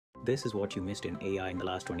This is what you missed in AI in the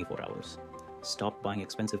last 24 hours. Stop buying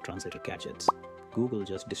expensive translator gadgets. Google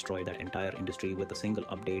just destroyed that entire industry with a single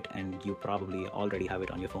update, and you probably already have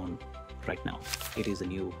it on your phone right now. It is the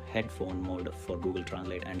new Headphone Mode for Google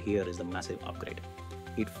Translate, and here is the massive upgrade.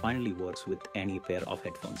 It finally works with any pair of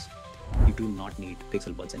headphones. You do not need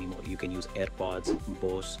Pixel Buds anymore. You can use AirPods,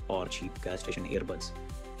 Bose, or cheap gas station earbuds.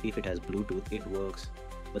 If it has Bluetooth, it works.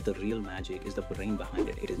 But the real magic is the brain behind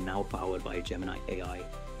it. It is now powered by Gemini AI.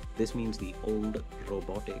 This means the old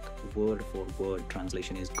robotic word-for-word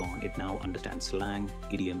translation is gone. It now understands slang,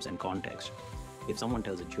 idioms, and context. If someone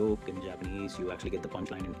tells a joke in Japanese, you actually get the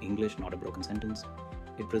punchline in English, not a broken sentence.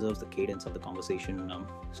 It preserves the cadence of the conversation,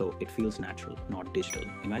 so it feels natural, not digital.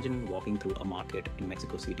 Imagine walking through a market in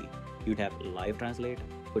Mexico City. You'd have live translate,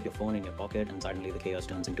 put your phone in your pocket, and suddenly the chaos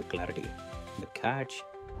turns into clarity. The catch: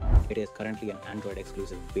 it is currently an Android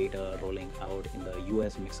exclusive beta rolling out in the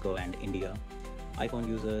US, Mexico, and India. iPhone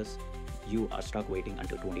users, you are stuck waiting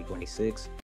until 2026.